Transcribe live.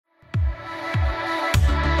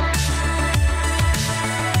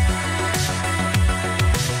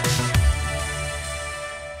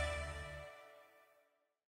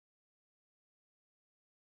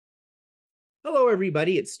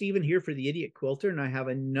everybody. It's Stephen here for the Idiot Quilter, and I have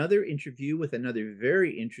another interview with another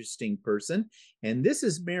very interesting person. And this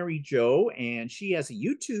is MaryJo, and she has a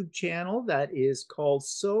YouTube channel that is called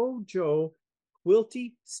SewJo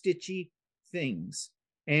Quilty Stitchy Things.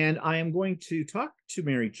 And I am going to talk to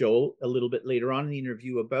MaryJo a little bit later on in the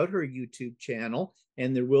interview about her YouTube channel,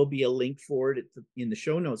 and there will be a link for it in the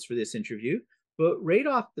show notes for this interview. But right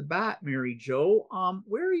off the bat, MaryJo,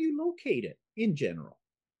 where are you located in general?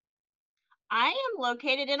 I am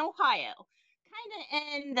located in Ohio, kind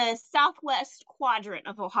of in the southwest quadrant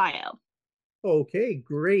of Ohio. Okay,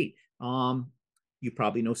 great. You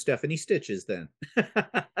probably know Stephanie Stitches then.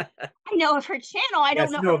 I know of her channel. I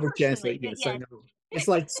don't Yes, know no, her over Chancellor. personally, but Yes, I yes. know. It's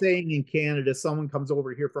like saying in Canada, someone comes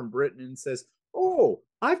over here from Britain and says, "Oh,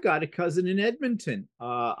 I've got a cousin in Edmonton.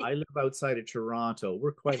 I live outside of Toronto.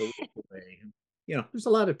 We're quite a ways away." And, there's a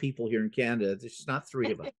lot of people here in Canada. There's just not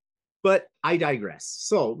three of us. But I digress.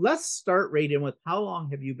 So let's start right in with how long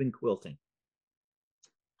have you been quilting?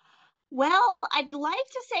 Well, I'd like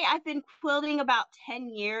to say I've been quilting about 10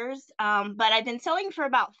 years, but I've been sewing for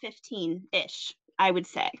about 15-ish, I would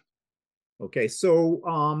say. Okay,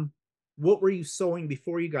 so what were you sewing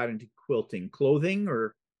before you got into quilting? Clothing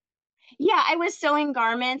or? Yeah, I was sewing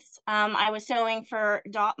garments. I was sewing for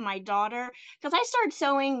my daughter because I started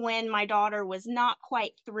sewing when my daughter was not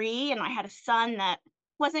quite 3, and I had a son that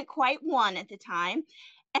wasn't quite 1 at the time.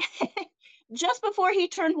 Just before he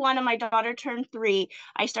turned 1 and my daughter turned 3,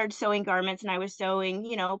 I started sewing garments, and I was sewing,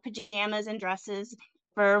 pajamas and dresses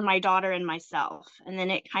for my daughter and myself. And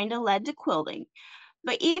then it kind of led to quilting.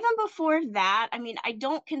 But even before that, I mean, I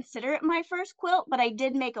don't consider it my first quilt, but I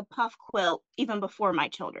did make a puff quilt even before my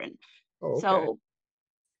children. Oh, okay. So,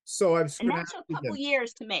 So I was and going to that ask took a you couple then.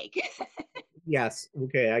 years to make. Yes,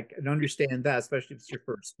 okay, I can understand that, especially if it's your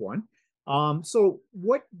first one. So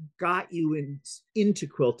what got you into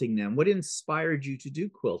quilting then? What inspired you to do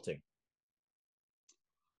quilting?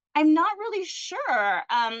 I'm not really sure.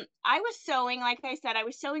 I was sewing, like I said, I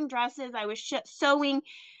was sewing dresses. I was sewing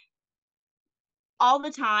all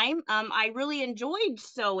the time. I really enjoyed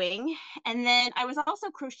sewing. And then I was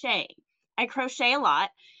also crocheting. I crochet a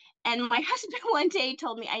lot. And my husband one day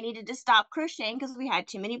told me I needed to stop crocheting because we had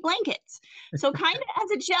too many blankets. So, kind of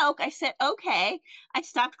as a joke, I said, okay. I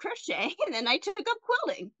stopped crocheting and then I took up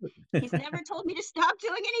quilting. He's never told me to stop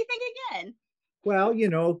doing anything again.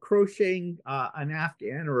 Well, crocheting an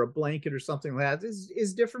afghan or a blanket or something like that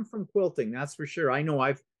is different from quilting, that's for sure. I know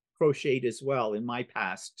I've crocheted as well in my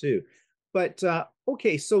past too. But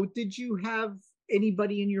okay, so did you have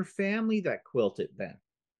anybody in your family that quilted then?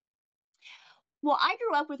 Well, I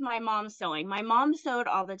grew up with my mom sewing. My mom sewed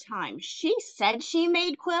all the time. She said she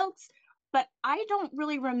made quilts, but I don't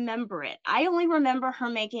really remember it. I only remember her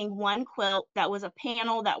making one quilt that was a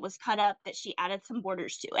panel that was cut up that she added some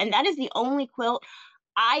borders to. And that is the only quilt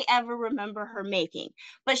I ever remember her making.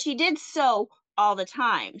 But she did sew all the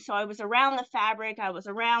time. So I was around the fabric, I was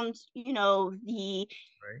around,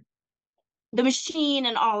 Right. the machine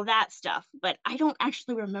and all that stuff, but I don't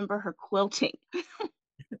actually remember her quilting.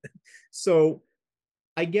 So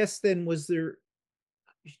I guess then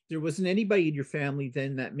there wasn't anybody in your family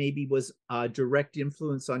then that maybe was a direct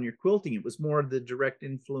influence on your quilting. It was more of the direct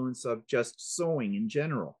influence of just sewing in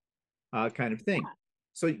general, kind of thing. Yeah.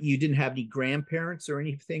 So you didn't have any grandparents or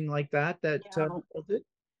anything like that No. quilted.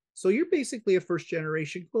 So you're basically a first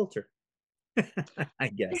generation quilter, I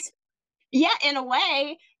guess. Yeah, in a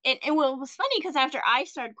way. It was funny because after I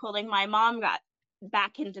started quilting, my mom got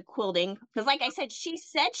back into quilting because, like I said, she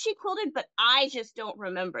said she quilted, but I just don't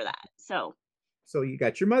remember that. So, So you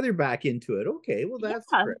got your mother back into it. Okay, well that's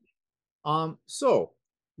yeah. great. So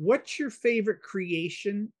what's your favorite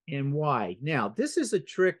creation and why? Now, this is a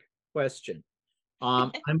trick question.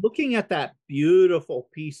 I'm looking at that beautiful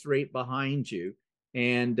piece right behind you,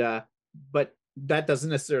 and but that doesn't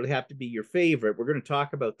necessarily have to be your favorite. We're going to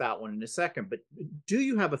talk about that one in a second. But do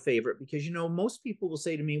you have a favorite? Because most people will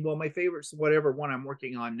say to me, "Well, my favorite's whatever one I'm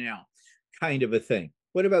working on now," kind of a thing.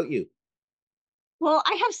 What about you? Well,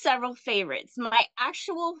 I have several favorites. My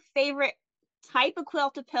actual favorite type of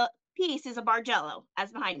quilted piece is a bargello,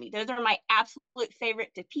 as behind me. Those are my absolute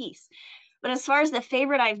favorite to piece. But as far as the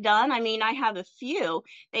favorite I've done, I mean, I have a few.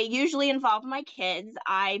 They usually involve my kids.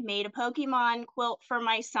 I made a Pokemon quilt for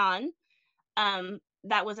my son.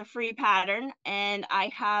 That was a free pattern. And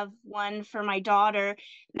I have one for my daughter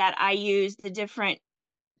that I used the different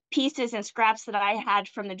pieces and scraps that I had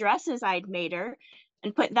from the dresses I'd made her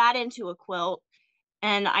and put that into a quilt.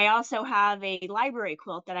 And I also have a library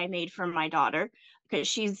quilt that I made for my daughter because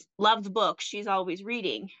she's loves books. She's always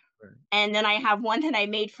reading. Right. And then I have one that I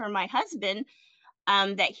made for my husband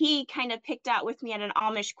that he kind of picked out with me at an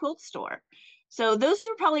Amish quilt store. So those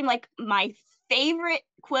are probably like my favorite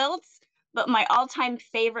quilts, but my all-time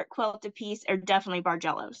favorite quilt to piece are definitely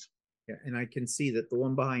Bargellos. Yeah, and I can see that the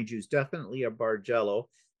one behind you is definitely a Bargello.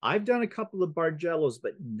 I've done a couple of Bargellos,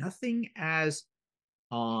 but nothing as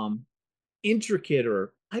um intricate,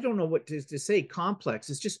 or I don't know what to say, complex.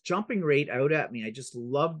 It's just jumping right out at me. I just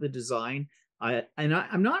love the design. I'm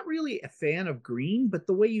not really a fan of green, but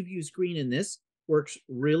the way you've used green in this works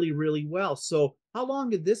really, really well. So how long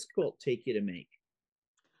did this quilt take you to make?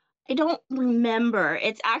 I don't remember.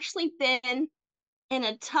 It's actually been in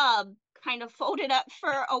a tub, kind of folded up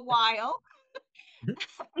for a while.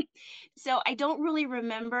 So I don't really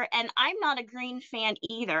remember, and I'm not a green fan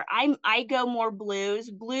either. I go more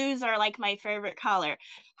blues. Blues are like my favorite color.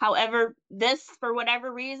 However, this for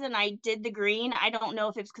whatever reason I did the green. I don't know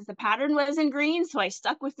if it's because the pattern was in green, so I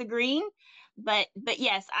stuck with the green. But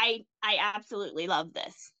yes, I absolutely love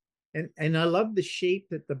this. And I love the shape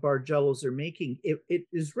that the Bargellos are making. It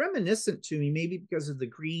is reminiscent to me, maybe because of the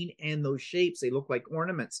green and those shapes. They look like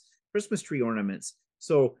ornaments, Christmas tree ornaments.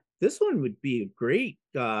 So this one would be a great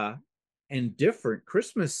and different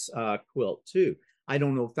Christmas quilt too. I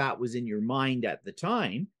don't know if that was in your mind at the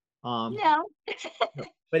time, No.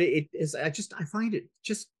 but it is. I find it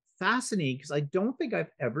just fascinating because I don't think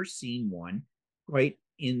I've ever seen one quite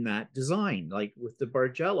in that design, like with the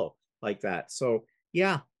Bargello like that. So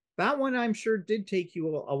yeah, that one I'm sure did take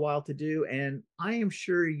you a while to do, and I am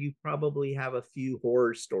sure you probably have a few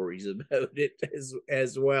horror stories about it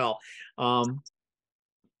as well,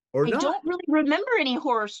 or I not. don't really remember any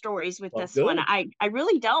horror stories with Well, this one. good. I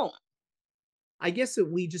really don't. I guess that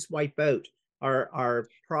we just wipe out our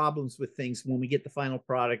problems with things when we get the final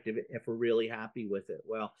product if we're really happy with it.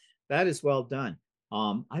 Well, that is well done.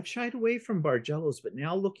 I've shied away from Bargellos, but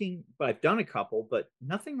now looking, but I've done a couple, but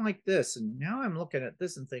nothing like this. And now I'm looking at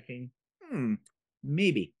this and thinking,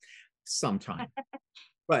 maybe sometime.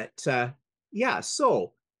 But yeah,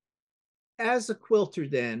 so as a quilter,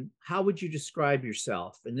 then, how would you describe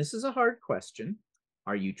yourself? And this is a hard question.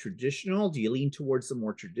 Are you traditional? Do you lean towards the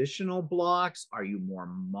more traditional blocks? Are you more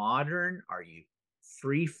modern? Are you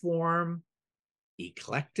free form,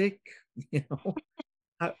 eclectic? You know,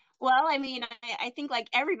 uh, Well, I mean, I think like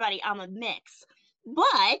everybody, I'm a mix.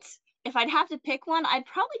 But if I'd have to pick one, I'd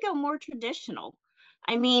probably go more traditional.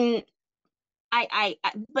 I mean,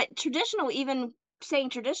 but traditional, even saying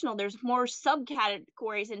traditional, there's more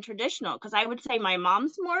subcategories in traditional because I would say my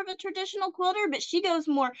mom's more of a traditional quilter, but she goes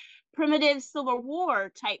more primitive Civil War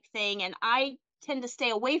type thing, and I tend to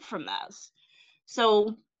stay away from those.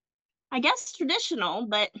 So I guess traditional,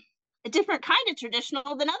 but a different kind of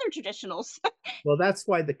traditional than other traditionals. well, that's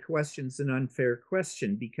why the question's an unfair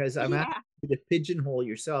question because I'm asking Yeah. you to pigeonhole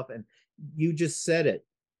yourself, and you just said it.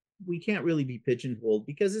 We can't really be pigeonholed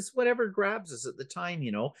because it's whatever grabs us at the time,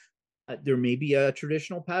 you know. There may be a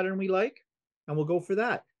traditional pattern we like, and we'll go for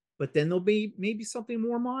that. But then there'll be maybe something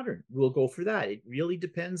more modern. We'll go for that. It really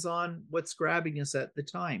depends on what's grabbing us at the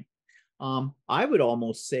time. I would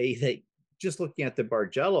almost say that just looking at the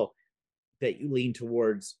Bargello, that you lean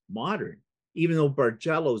towards modern, even though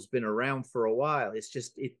Bargello's been around for a while.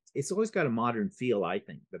 It's always got a modern feel, I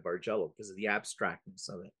think, the Bargello, because of the abstractness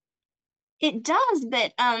of it. It does,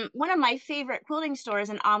 but one of my favorite quilting stores,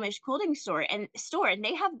 an Amish quilting store, and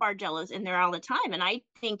they have Bargellos in there all the time. And I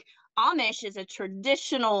think Amish is a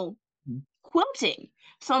traditional Mm-hmm. quilting.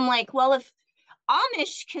 So I'm like, well, if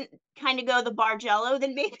Amish can kind of go the Bargello,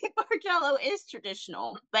 then maybe Bargello is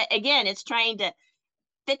traditional. But again, it's trying to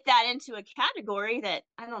fit that into a category that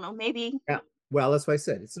I don't know, maybe. Yeah. Well, that's why I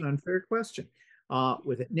said it's an unfair question.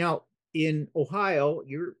 With it now in Ohio,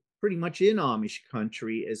 you're pretty much in Amish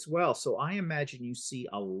country as well. So I imagine you see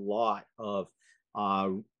a lot of uh,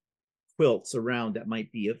 quilts around that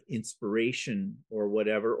might be of inspiration or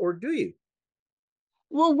whatever. Or do you?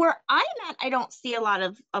 Well, where I'm at, I don't see a lot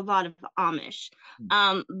of Amish.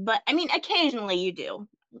 But I mean, occasionally you do.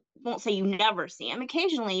 Won't say you never see them.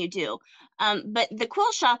 Occasionally you do. But the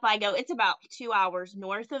quilt shop I go, it's about 2 hours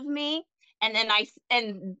north of me, and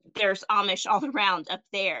and there's Amish all around up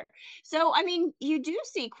there. So I mean, you do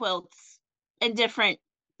see quilts and different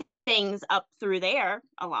things up through there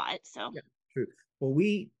a lot. So Yeah, true. Well,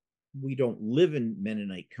 we don't live in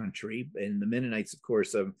Mennonite country, and the Mennonites, of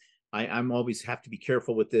course, I'm always have to be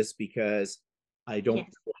careful with this because I don't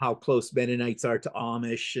yes. know how close Mennonites are to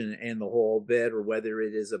Amish and the whole bit, or whether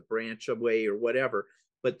it is a branch away or whatever.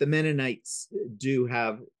 But the Mennonites do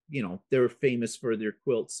have, you know, they're famous for their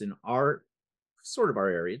quilts in our sort of our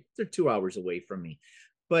area. They're 2 hours away from me,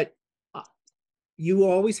 but you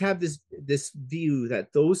always have this view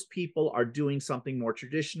that those people are doing something more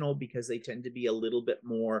traditional because they tend to be a little bit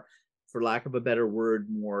more for lack of a better word,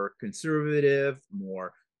 more conservative,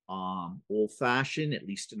 more old fashioned, at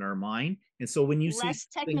least in our mind. And so when you see Less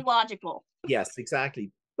something, technological. yes,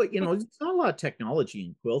 exactly. But it's not a lot of technology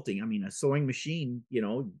in quilting. I mean, a sewing machine,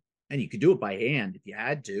 and you could do it by hand if you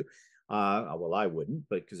had to. Well, I wouldn't,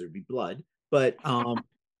 but because there'd be blood. But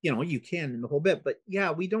you can in the whole bit. But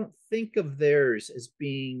yeah, we don't think of theirs as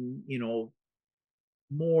being,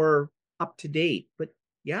 more up to date. But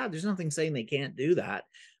yeah, there's nothing saying they can't do that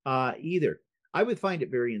either. I would find it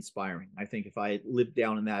very inspiring. I think if I lived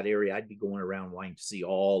down in that area, I'd be going around wanting to see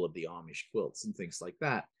all of the Amish quilts and things like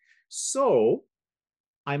that. So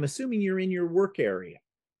I'm assuming you're in your work area.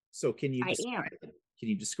 So can you I am. describe it? Can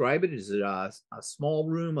you describe it? Is it a small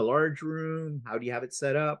room, a large room? How do you have it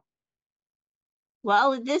set up?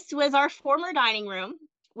 Well, this was our former dining room,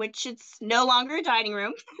 which it's no longer a dining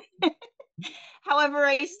room. However,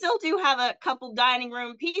 I still do have a couple dining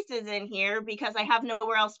room pieces in here because I have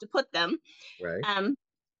nowhere else to put them. Right. Um,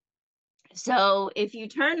 so if you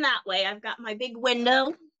turn that way, I've got my big window.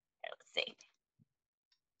 Let's see.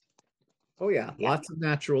 Oh yeah, Yeah, lots of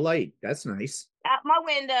natural light. That's nice. at my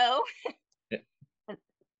window.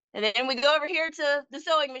 And then we go over here to the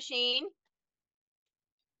sewing machine.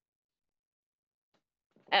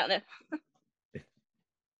 I don't know.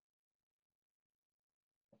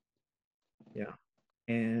 Yeah.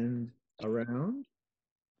 And around?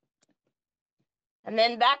 And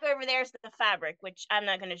then back over there's the fabric, which I'm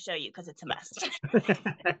not going to show you because it's a mess.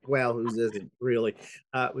 Well, whose isn't really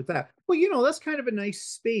with that? Well, that's kind of a nice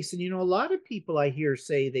space. And, a lot of people I hear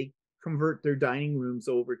say they convert their dining rooms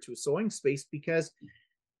over to a sewing space because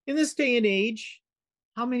in this day and age,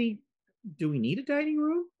 how many do we need a dining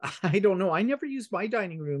room? I don't know. I never use my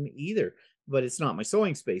dining room either, but it's not my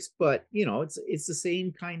sewing space. But, it's the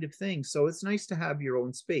same kind of thing. So it's nice to have your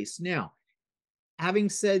own space. Now, having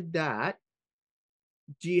said that,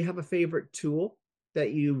 do you have a favorite tool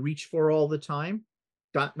that you reach for all the time?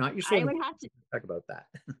 Not your I sewing. would have to Talk about that.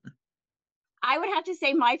 I would have to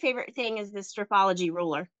say my favorite thing is this stripology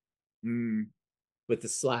ruler. Mm, with the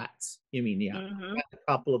slats. You mean, yeah. Mm-hmm. Got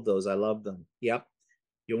a couple of those. I love them. Yep.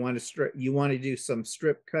 You want to do some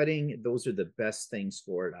strip cutting. Those are the best things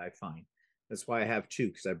for it, I find. That's why I have two,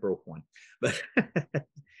 because I broke one. But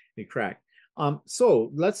it cracked.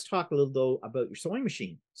 So let's talk a little though about your sewing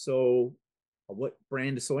machine. So what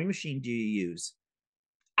brand of sewing machine do you use?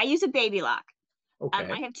 I use a baby lock. Okay.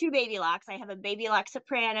 I have two baby locks. I have a baby lock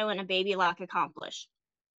soprano and a baby lock accomplish.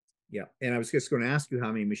 Yeah. And I was just going to ask you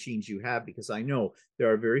how many machines you have because I know there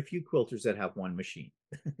are very few quilters that have one machine.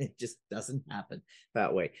 It just doesn't happen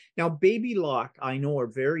that way. Now, baby lock, I know, are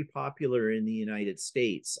very popular in the United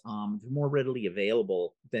States. They're more readily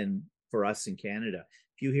available than for us in Canada.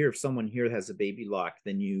 If you hear of someone here that has a baby lock,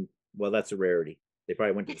 then well, that's a rarity. They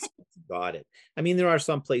probably went to the States and got it. I mean, there are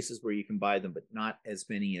some places where you can buy them, but not as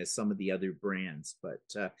many as some of the other brands. But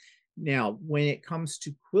now, when it comes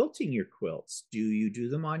to quilting your quilts, do you do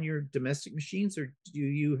them on your domestic machines or do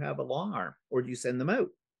you have a long arm or do you send them out?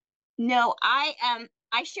 No, I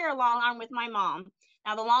share a long arm with my mom.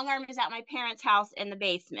 Now the long arm is at my parents' house in the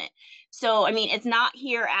basement. So I mean it's not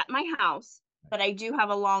here at my house, but I do have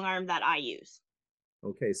a long arm that I use.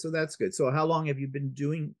 Okay, so that's good. So how long have you been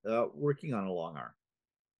working on a long arm?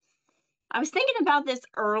 I was thinking about this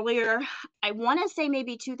earlier. I want to say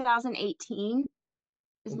maybe 2018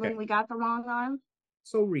 is Okay, when we got the long arm.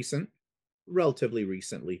 so recent, relatively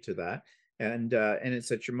recently to that, and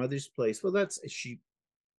it's at your mother's place. Well, is she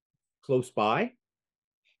close by?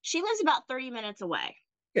 She lives about 30 minutes away.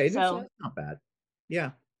 Okay, So that's not bad.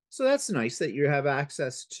 Yeah, so that's nice that you have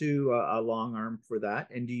access to a long arm for that.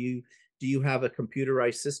 And do you have a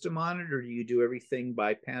computerized system on it, or do you do everything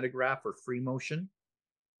by pantograph or free motion?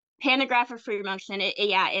 pantograph or free motion,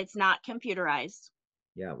 yeah, it's not computerized.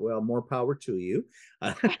 Yeah, well, more power to you,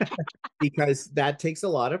 because that takes a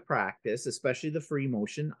lot of practice, especially the free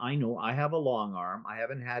motion. I know I have a long arm. I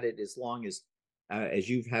haven't had it as long as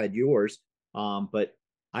you've had yours, but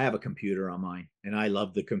I have a computer on mine, and I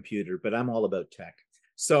love the computer. But I'm all about tech,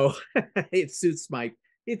 so it suits my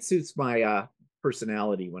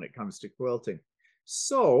personality when it comes to quilting.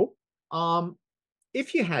 So,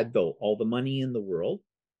 if you had though all the money in the world,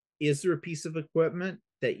 is there a piece of equipment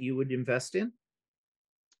that you would invest in?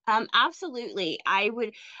 Absolutely. I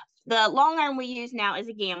would. The long arm we use now is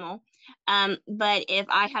a gamble. But if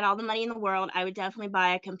I had all the money in the world, I would definitely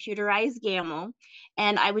buy a computerized gamble,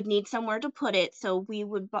 and I would need somewhere to put it. So we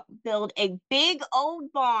would build a big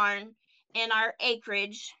old barn in our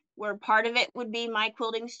acreage, where part of it would be my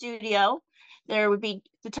quilting studio. There would be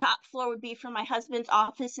the top floor would be for my husband's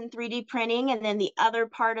office and 3D printing, and then the other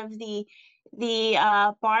part of the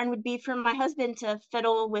The barn would be for my husband to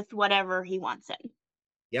fiddle with whatever he wants in.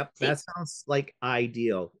 Yep, See, that sounds like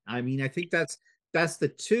ideal. I mean, I think that's the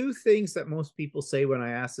two things that most people say when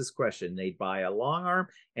I ask this question. They buy a long arm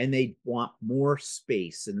and they want more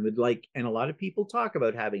space and would like, and a lot of people talk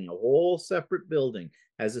about having a whole separate building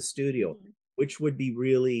as a studio, mm-hmm. which would be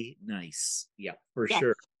really nice. Yeah, for Yes.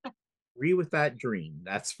 sure. Agree with that dream.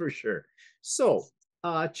 That's for sure. So,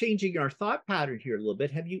 changing our thought pattern here a little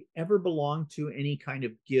bit, have you ever belonged to any kind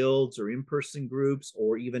of guilds or in-person groups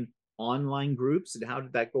or even online groups? And how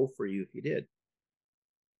did that go for you if you did?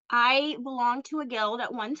 I belonged to a guild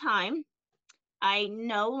at one time. I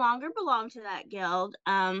no longer belong to that guild.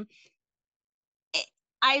 I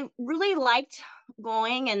really liked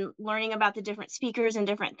going and learning about the different speakers and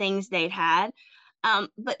different things they'd had.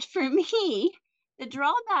 But for me, the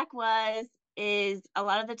drawback was is a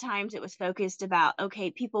lot of the times it was focused about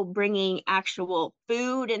okay, people bringing actual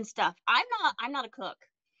food and stuff. I'm not a cook.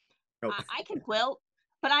 Oh, I can quilt,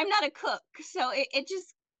 but I'm not a cook. So it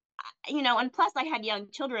just and plus I had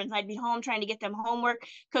young children. So I'd be home trying to get them homework,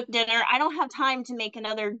 cook dinner. I don't have time to make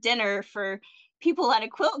another dinner for people at a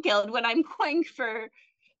quilt guild when I'm going for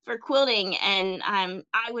quilting, and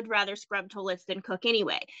I would rather scrub toilets than cook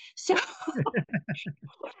anyway. So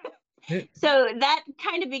so that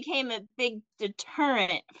kind of became a big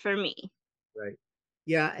deterrent for me. right.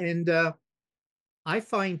 Yeah, and I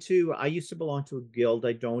find too, I used to belong to a guild.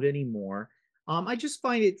 I don't anymore. I just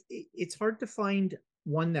find it's hard to find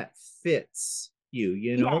one that fits you,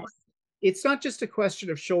 you know? Yes. It's not just a question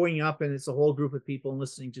of showing up and it's a whole group of people and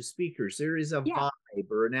listening to speakers. There is a Yeah, vibe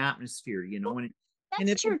or an atmosphere, you know, and that's if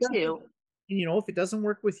it true doesn't, too. if it doesn't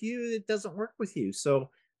work with you, it doesn't work with you. So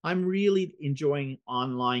I'm really enjoying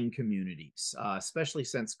online communities, especially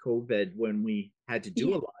since COVID when we had to do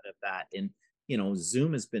Yeah. a lot of that. And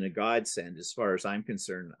Zoom has been a godsend as far as I'm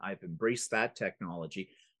concerned. I've embraced that technology.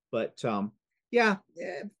 But yeah,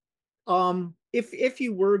 if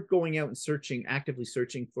you were going out and actively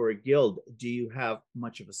searching for a guild, do you have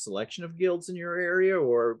much of a selection of guilds in your area,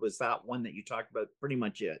 or was that one that you talked about pretty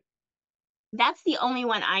much it? That's the only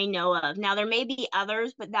one I know of. Now there may be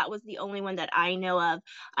others, but that was the only one that I know of.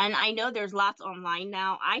 And I know there's lots online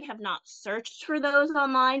now. I have not searched for those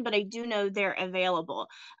online, but I do know they're available.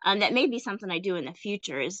 That may be something I do in the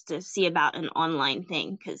future is to see about an online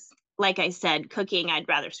thing because like I said, cooking, I'd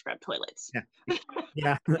rather scrub toilets.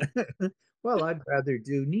 Yeah, yeah. Well, I'd rather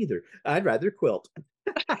do neither. I'd rather quilt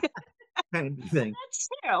kind of thing. That's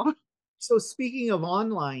true. So speaking of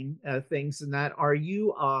online things and that,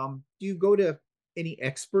 do you go to any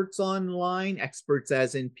experts online? Experts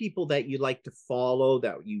as in people that you like to follow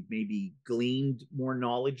that you maybe gleaned more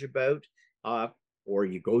knowledge about, uh, or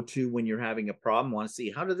you go to when you're having a problem, want to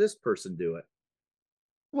see how did this person do it?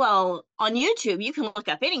 Well, on YouTube, you can look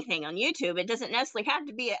up anything on YouTube. It doesn't necessarily have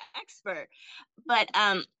to be an expert. But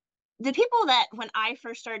the people that when I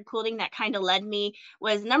first started quilting that kind of led me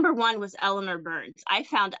was number one was Eleanor Burns. I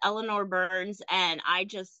found Eleanor Burns and I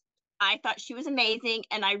thought she was amazing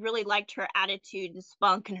and I really liked her attitude and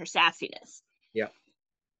spunk and her sassiness. Yeah,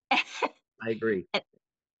 I agree. And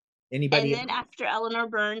Anybody then else? after Eleanor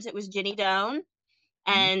Burns, it was Jenny Doan, Mhm.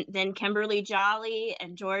 and then Kimberly Jolly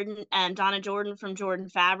and Jordan and Donna Jordan from Jordan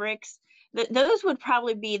Fabrics. Those would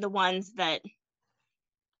probably be the ones that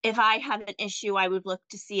if I have an issue, I would look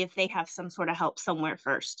to see if they have some sort of help somewhere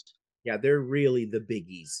first. Yeah, they're really the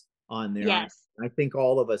biggies on there. Yes. I think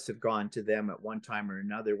all of us have gone to them at one time or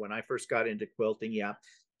another. When I first got into quilting, yeah,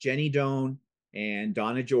 Jenny Doan and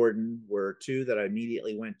Donna Jordan were two that I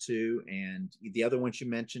immediately went to. And the other ones you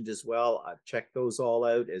mentioned as well, I've checked those all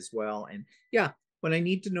out as well. And yeah, when I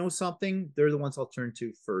need to know something, they're the ones I'll turn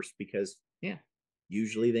to first because, yeah,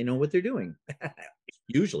 usually they know what they're doing.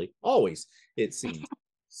 Usually, always, it seems.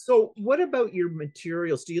 So, what about your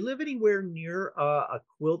materials? Do you live anywhere near a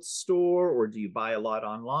quilt store, or do you buy a lot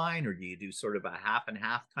online, or do you do sort of a half and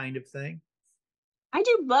half kind of thing? I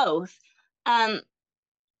do both. Um,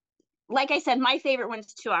 like I said, my favorite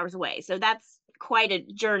one's 2 hours away, so that's quite a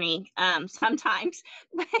journey sometimes.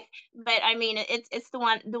 But I mean, it's the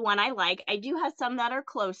one I like. I do have some that are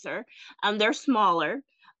closer. They're smaller.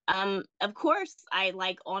 Of course, I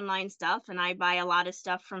like online stuff, and I buy a lot of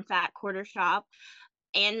stuff from Fat Quarter Shop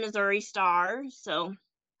and Missouri Star. So,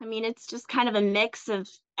 I mean, it's just kind of a mix of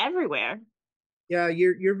everywhere. Yeah,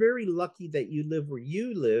 you're very lucky that you live where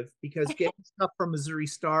you live because getting stuff from Missouri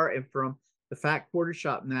Star and from the Fat Quarter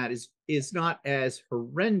Shop and that is not as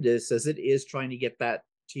horrendous as it is trying to get that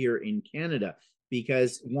here in Canada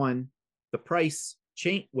because one, the price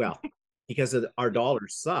change well because of our dollar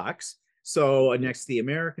sucks. So next to the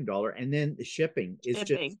American dollar, and then the shipping is just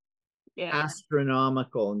Shipping. Yeah.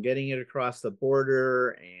 astronomical, and getting it across the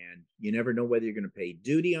border, and you never know whether you're going to pay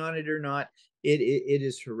duty on it or not. It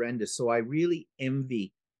is horrendous. So I really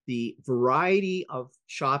envy the variety of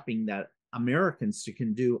shopping that Americans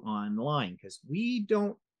can do online, because we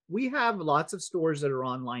don't. We have lots of stores that are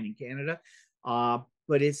online in Canada,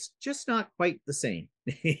 but it's just not quite the same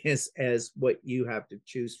as what you have to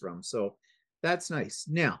choose from. So that's nice.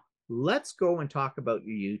 Now let's go and talk about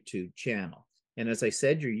your YouTube channel. And as I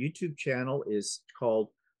said, your YouTube channel is called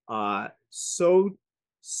SewJo,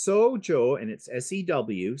 and it's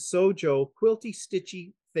SEW, SewJo Quilty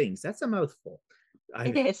Stitchy Things. That's a mouthful.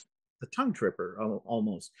 It I is. a tongue tripper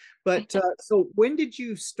almost. But so when did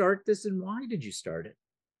you start this, and why did you start it?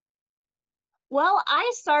 Well,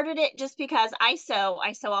 I started it just because I sew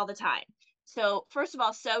all the time. So, first of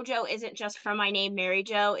all, SewJo isn't just from my name,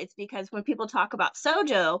 MaryJo. It's because when people talk about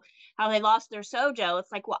SewJo, how they lost their SewJo,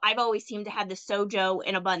 it's like, well, I've always seemed to have the SewJo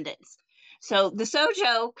in abundance. So, the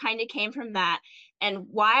SewJo kind of came from that. And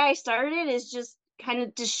why I started it is just kind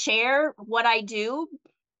of to share what I do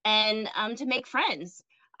and to make friends.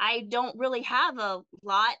 I don't really have a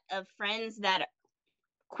lot of friends that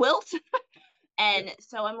quilt. Yeah. And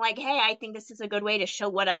so I'm like, hey, I think this is a good way to show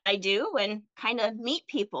what I do and kind of meet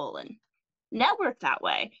people and network that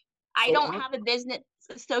way. I So don't have a business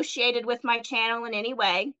associated with my channel in any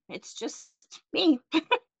way. It's just me.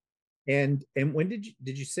 and when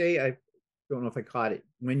did you say, I don't know if I caught it,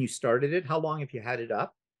 when you started it? How long have you had it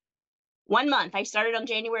up? 1 month. I started on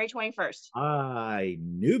January 21st. I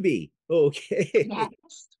newbie. Okay.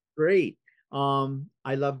 Yes. Great.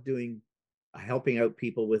 I love doing helping out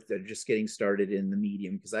people with just getting started in the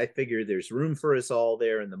medium, because I figure there's room for us all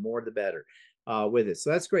there, and the more the better with it. So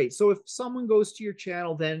that's great. So if someone goes to your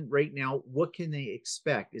channel, then right now, what can they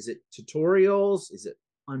expect? Is it tutorials? Is it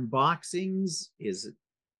unboxings? Is it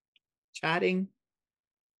chatting?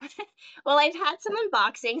 Well, I've had some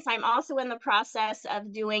unboxings. I'm also in the process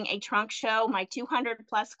of doing a trunk show, my 200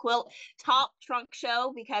 plus quilt top trunk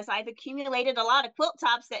show, because I've accumulated a lot of quilt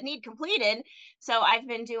tops that need completed. So I've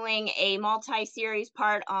been doing a multi-series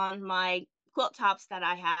part on my quilt tops that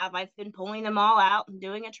I have. I've been pulling them all out and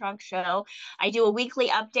doing a trunk show. I do a weekly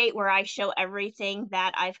update where I show everything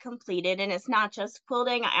that I've completed, and it's not just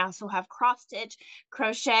quilting. I also have cross stitch,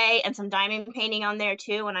 crochet, and some diamond painting on there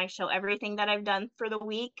too, and I show everything that I've done for the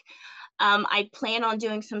week. I plan on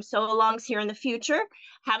doing some sew-alongs here in the future.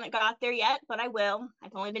 Haven't got there yet, but I will.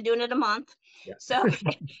 I've only been doing it a month. Yeah. So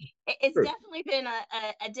it's True. definitely been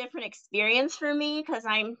a different experience for me because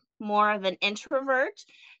I'm more of an introvert.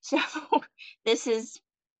 So this is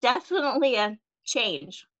definitely a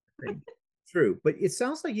change. True. But it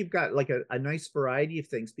sounds like you've got like a nice variety of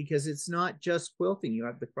things, because it's not just quilting. You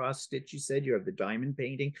have the cross stitch, you said, you have the diamond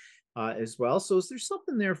painting as well. So is there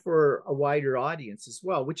something there for a wider audience as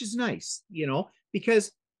well, which is nice,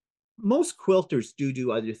 because most quilters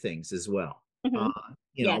do other things as well. Uh, Mhm.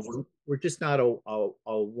 Yes. we're just not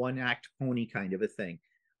a one act pony kind of a thing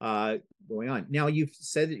uh, going on. Now you've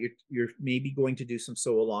said that you're maybe going to do some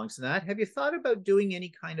sew alongs and that. Have you thought about doing any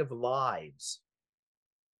kind of lives?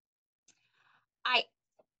 I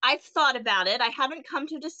I've thought about it. I haven't come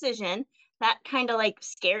to a decision. That kind of like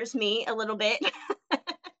scares me a little bit.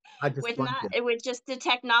 I just With not wondered. with just the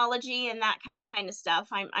technology and that kind of stuff.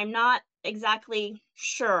 I'm not exactly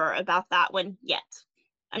sure about that one yet.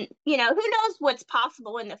 And who knows what's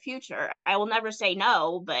possible in the future. I will never say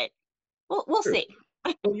no, but we'll True. see.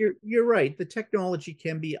 Well, you're right. The technology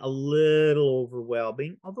can be a little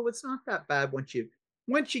overwhelming, although it's not that bad once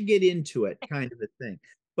you get into it, kind of a thing.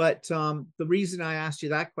 But the reason I asked you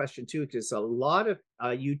that question too, because a lot of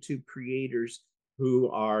YouTube creators who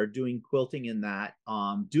are doing quilting in that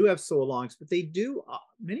do have sew-alongs, but they do.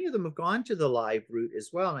 Many of them have gone to the live route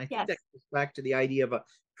as well, and I think that Yes. goes back to the idea of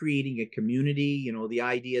creating a community. The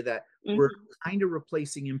idea that we're Mm-hmm. kind of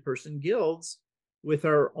replacing in-person guilds with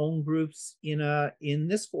our own groups in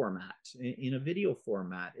this format, in a video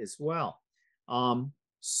format as well.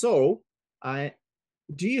 So,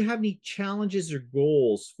 do you have any challenges or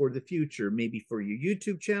goals for the future, maybe for your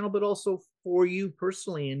YouTube channel, but also for you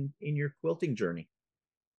personally in your quilting journey?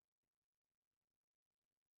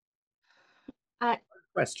 Uh,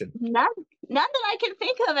 Question. none, none that I can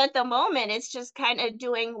think of at the moment. It's just kind of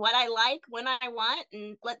doing what I like when I want,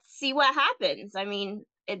 and let's see what happens. I mean,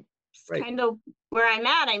 it's Right. kind of where I'm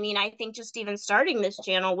at. I mean, I think just even starting this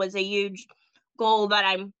channel was a huge goal that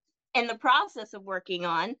I'm in the process of working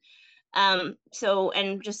on. So,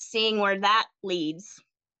 and just seeing where that leads.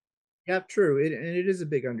 Yeah, true. And it is a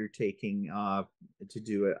big undertaking to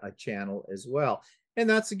do a channel as well. And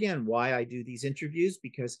that's again why I do these interviews,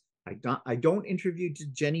 because I don't interview to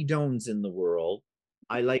Jenny Dones in the world.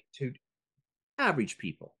 I like to average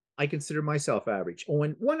people. I consider myself average. Oh,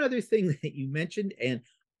 and one other thing that you mentioned, and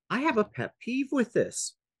I have a pet peeve with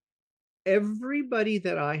this. Everybody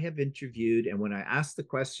that I have interviewed, and when I ask the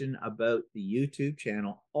question about the YouTube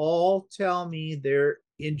channel, all tell me they're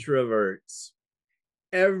introverts.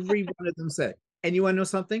 Every one of them said. And you want to know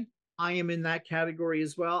something? I am in that category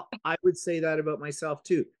as well. I would say that about myself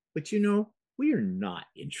too. But you know, we are not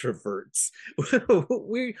introverts.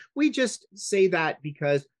 we just say that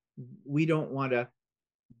because we don't want to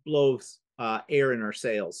blow air in our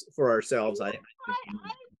sails for ourselves. You I know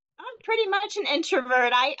what? I'm pretty much an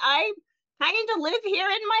introvert. I kind of live here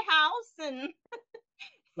in my house, and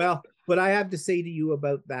well, what I have to say to you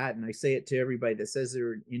about that, and I say it to everybody that says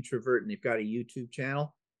they're an introvert and they've got a YouTube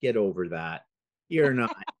channel, get over that. You're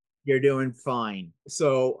not. You're doing fine.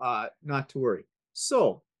 So not to worry.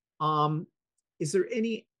 So is there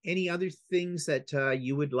any other things that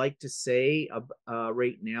you would like to say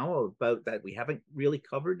right now about that we haven't really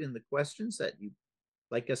covered in the questions that you'd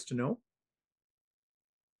like us to know?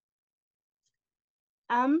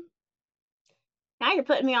 um, now you're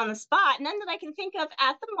putting me on the spot. None that I can think of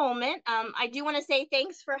at the moment. I do want to say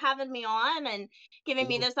thanks for having me on and giving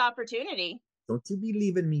me Well, this opportunity. don't you be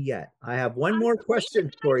leaving me yet. I have one I'm more not leaving, question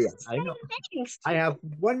I'm for you. just I know. saying thanks. I have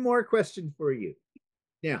one more question for you.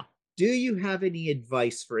 Now, do you have any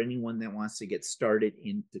advice for anyone that wants to get started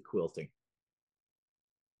into quilting?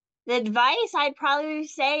 The advice I'd probably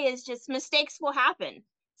say is just mistakes will happen.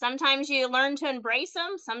 Sometimes you learn to embrace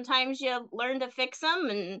them, sometimes you learn to fix them,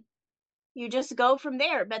 and you just go from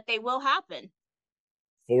there, but they will happen.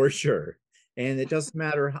 For sure. And it doesn't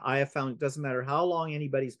matter. I have found it doesn't matter how long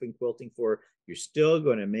anybody's been quilting for, you're still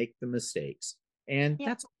going to make the mistakes. And Yep.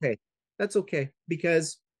 that's okay. That's okay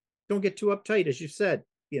because don't get too uptight, as you said.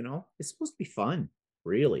 You know, it's supposed to be fun,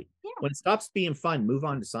 really. Yeah. When it stops being fun, move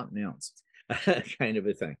on to something else, kind of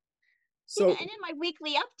a thing. Yeah, So, and in my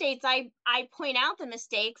weekly updates, I point out the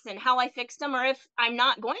mistakes and how I fixed them, or if I'm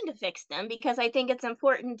not going to fix them, because I think it's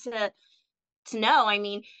important to know. I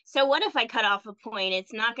mean, so what if I cut off a point?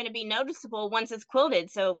 It's not going to be noticeable once it's quilted,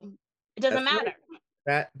 so it doesn't that's matter.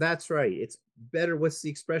 right. That's right. It's better. What's the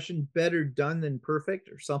expression? Better done than perfect,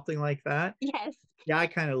 or something like that. Yes. Yeah, I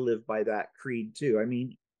kind of live by that creed too. I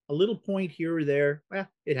mean, a little point here or there, well,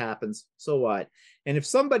 it happens. So what? And if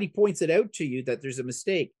somebody points it out to you that there's a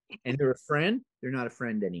mistake and they're a friend, they're not a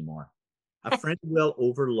friend anymore. A friend will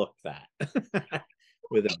overlook that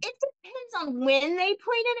with them. It depends on when they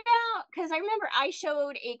pointed it out, because I remember I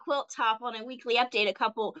showed a quilt top on a weekly update a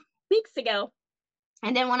couple weeks ago.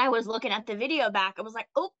 And then when I was looking at the video back, I was like,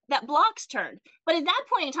 oh, that block's turned. But at that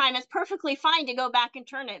point in time, it's perfectly fine to go back and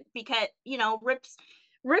turn it because,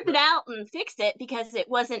 rip it out and fix it because it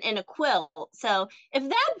wasn't in a quilt. So if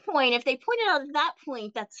they point it out at that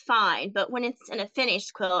point, that's fine. But when it's in a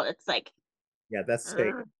finished quilt, it's like, Yeah, that's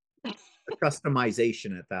a uh,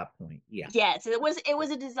 customization at that point. Yeah. yes, it was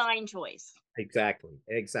a design choice. Exactly.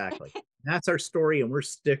 Exactly. That's our story, and we're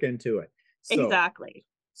sticking to it. So, Exactly.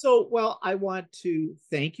 well, I want to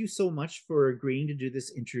thank you so much for agreeing to do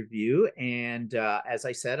this interview. And as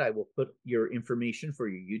I said, I will put your information for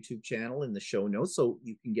your YouTube channel in the show notes so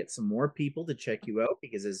you can get some more people to check you out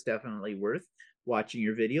because it's definitely worth watching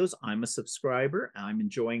your videos. I'm a subscriber. I'm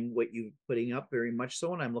enjoying what you're putting up very much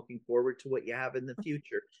so, and I'm looking forward to what you have in the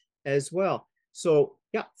future as well. So,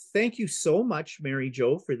 yeah, thank you so much,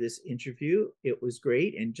 MaryJo, for this interview. It was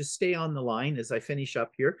great. And just stay on the line as I finish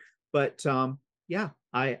up here. But yeah,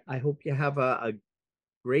 I hope you have a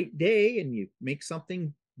great day and you make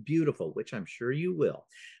something beautiful, which I'm sure you will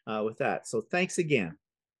with that. So, thanks again.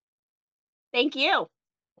 Thank you.